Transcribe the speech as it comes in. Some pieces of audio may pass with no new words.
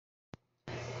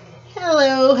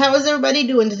Hello, how is everybody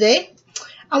doing today?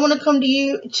 I want to come to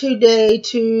you today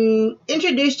to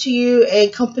introduce to you a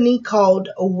company called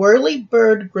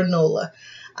Whirlybird Granola.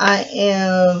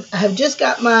 I have just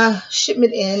got my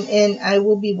shipment in and I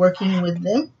will be working with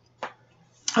them,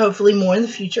 hopefully more in the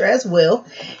future as well.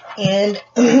 And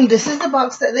this is the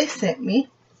box that they sent me.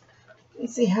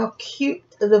 Let's see how cute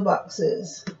the box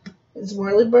is. It's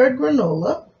Whirlybird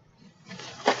Granola.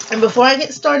 And before I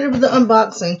get started with the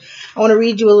unboxing, I want to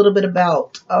read you a little bit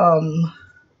about the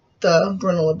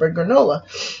Whirlybird Granola.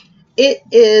 It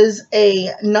is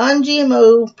a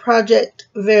non-GMO project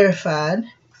verified,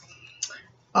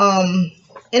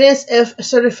 NSF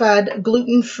certified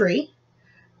gluten-free.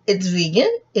 It's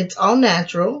vegan. It's all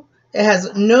natural. It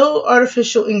has no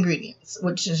artificial ingredients,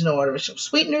 which is no artificial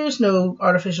sweeteners, no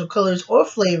artificial colors or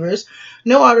flavors,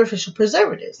 no artificial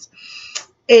preservatives.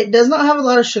 It does not have a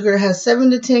lot of sugar. It has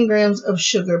 7 to 10 grams of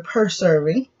sugar per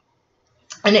serving.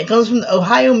 And it comes from the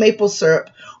Ohio maple syrup,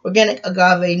 organic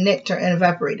agave nectar, and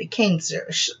evaporated cane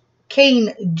juice,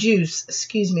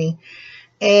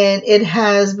 And it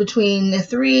has between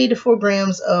 3 to 4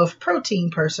 grams of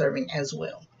protein per serving as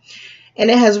well.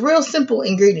 And it has real simple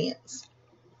ingredients.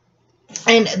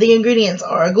 And the ingredients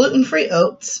are gluten-free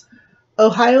oats,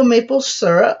 Ohio maple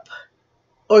syrup,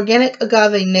 organic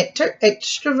agave nectar,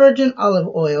 extra virgin olive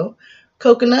oil,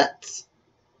 coconuts,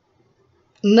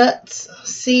 nuts,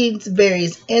 seeds,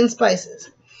 berries, and spices.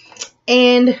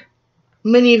 And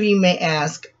many of you may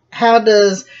ask, how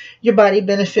does your body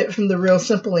benefit from the real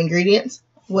simple ingredients?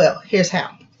 Well, here's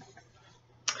how.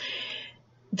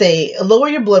 They lower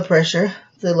your blood pressure.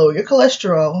 They lower your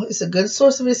cholesterol. It's a good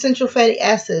source of essential fatty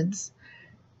acids.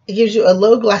 It gives you a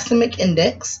low glycemic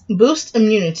index, boosts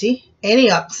immunity,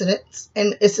 antioxidants,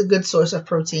 and it's a good source of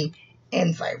protein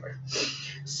and fiber.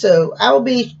 So I will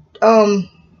be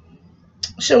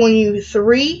showing you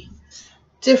 3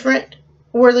 different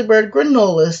Whirlybird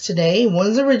granolas today.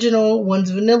 One's original,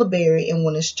 one's vanilla berry, and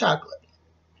one is chocolate.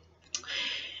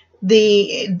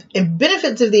 The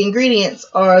benefits of the ingredients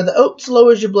are the oats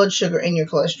lowers your blood sugar and your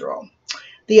cholesterol.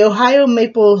 The Ohio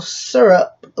maple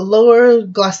syrup, lower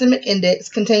glycemic index,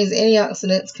 contains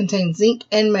antioxidants, contains zinc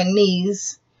and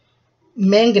manganese,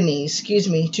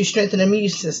 to strengthen the immune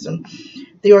system.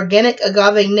 The organic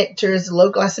agave nectar is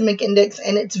low glycemic index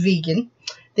and it's vegan.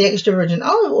 The extra virgin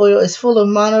olive oil is full of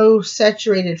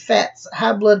monosaturated fats,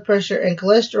 high blood pressure and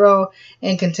cholesterol,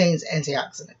 and contains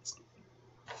antioxidants.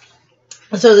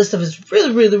 So this stuff is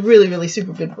really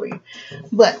super good for you.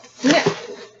 But yeah,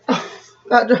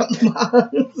 about dropped the box.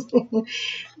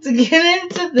 To get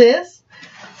into this,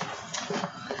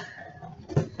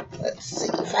 let's see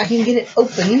if I can get it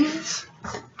opened.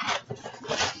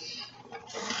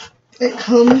 It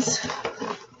comes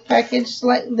packaged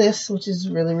like this, which is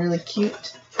really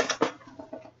cute.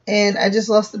 And I just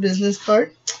lost the business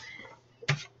card.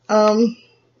 Comes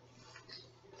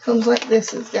like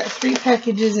this. It's got 3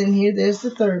 packages in here. There's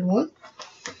the 3rd one.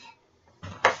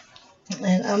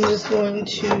 And I'm just going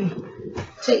to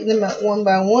take them out one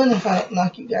by one if I don't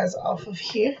knock you guys off of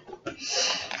here.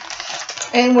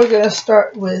 And we're going to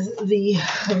start with the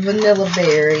vanilla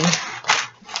berry.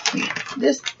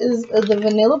 This is the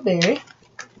vanilla berry.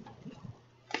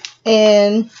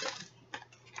 And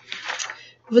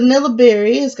vanilla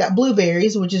berry has got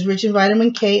blueberries, which is rich in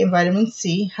vitamin K and vitamin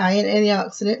C, high in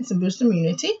antioxidants and boost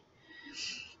immunity.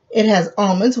 It has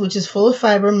almonds, which is full of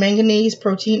fiber, manganese,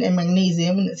 protein, and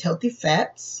magnesium, and it's healthy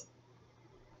fats.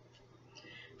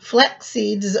 Flax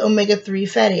seeds is omega-3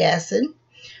 fatty acid.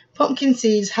 Pumpkin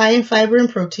seeds, high in fiber and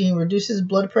protein, reduces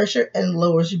blood pressure and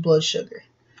lowers your blood sugar.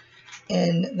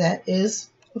 And that is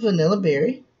vanilla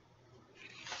berry.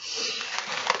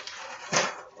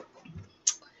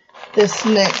 This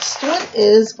next one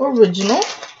is original.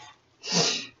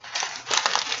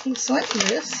 Looks like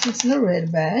this. It's in a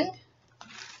red bag.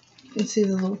 You can see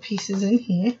the little pieces in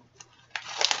here.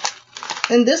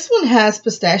 And this one has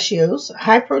pistachios.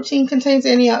 High protein, contains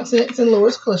antioxidants and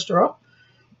lowers cholesterol.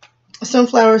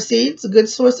 Sunflower seeds, a good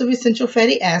source of essential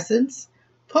fatty acids.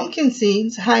 Pumpkin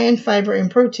seeds, high in fiber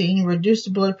and protein, reduce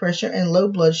blood pressure and low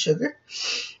blood sugar.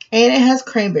 And it has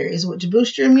cranberries, which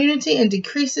boost your immunity and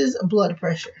decreases blood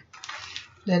pressure.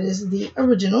 That is the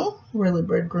original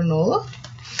Whirlybird granola.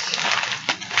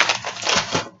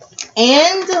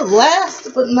 And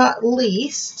last but not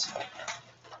least,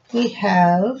 we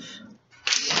have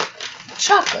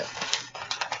chocolate.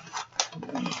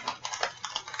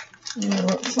 And it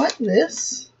looks like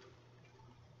this.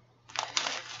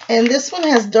 And this one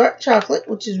has dark chocolate,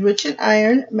 which is rich in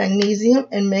iron, magnesium,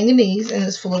 and manganese, and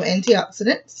is full of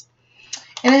antioxidants.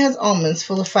 And it has almonds,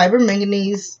 full of fiber,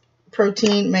 manganese,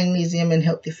 protein, magnesium, and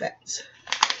healthy fats.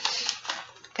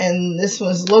 And this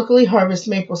was locally harvested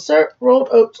maple syrup, rolled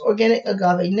oats, organic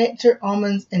agave nectar,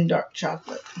 almonds, and dark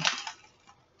chocolate.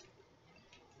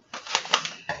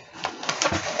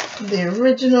 The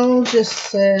original just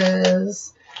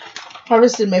says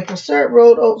harvested maple syrup,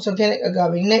 rolled oats, organic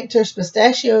agave nectar,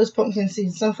 pistachios, pumpkin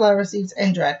seeds, sunflower seeds,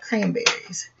 and dried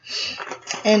cranberries.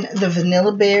 And the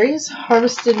vanilla berries,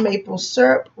 harvested maple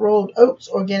syrup, rolled oats,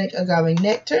 organic agave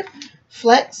nectar,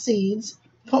 flax seeds,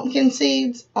 pumpkin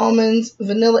seeds, almonds,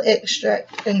 vanilla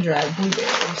extract, and dried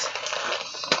blueberries.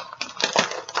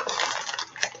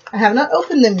 I have not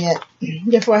opened them yet,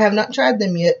 therefore I have not tried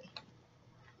them yet.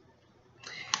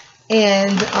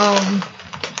 And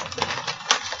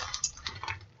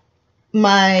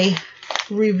my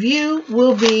review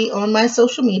will be on my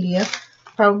social media,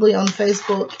 probably on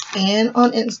Facebook and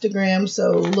on Instagram,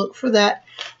 so look for that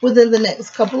within the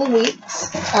next couple of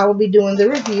weeks. I will be doing the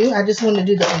review. I just want to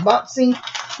do the unboxing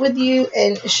with you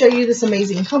and show you this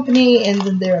amazing company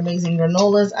and their amazing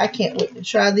granolas. I can't wait to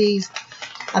try these.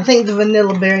 I think the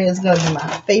vanilla berry is going to be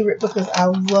my favorite because I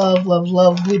love, love,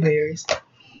 love blueberries.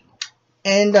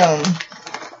 And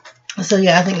so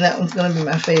yeah, I think that one's going to be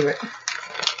my favorite.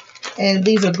 And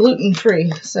these are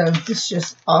gluten-free, so it's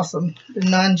just awesome. They're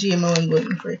non-GMO and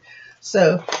gluten-free.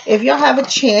 So if y'all have a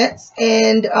chance,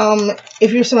 and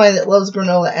if you're somebody that loves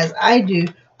granola as I do,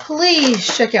 please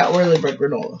check out Whirlybird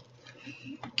granola.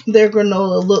 Their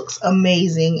granola looks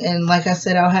amazing, and like I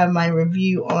said, I'll have my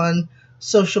review on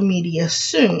social media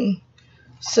soon.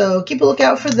 So keep a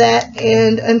lookout for that,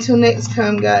 and until next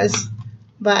time, guys,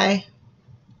 bye.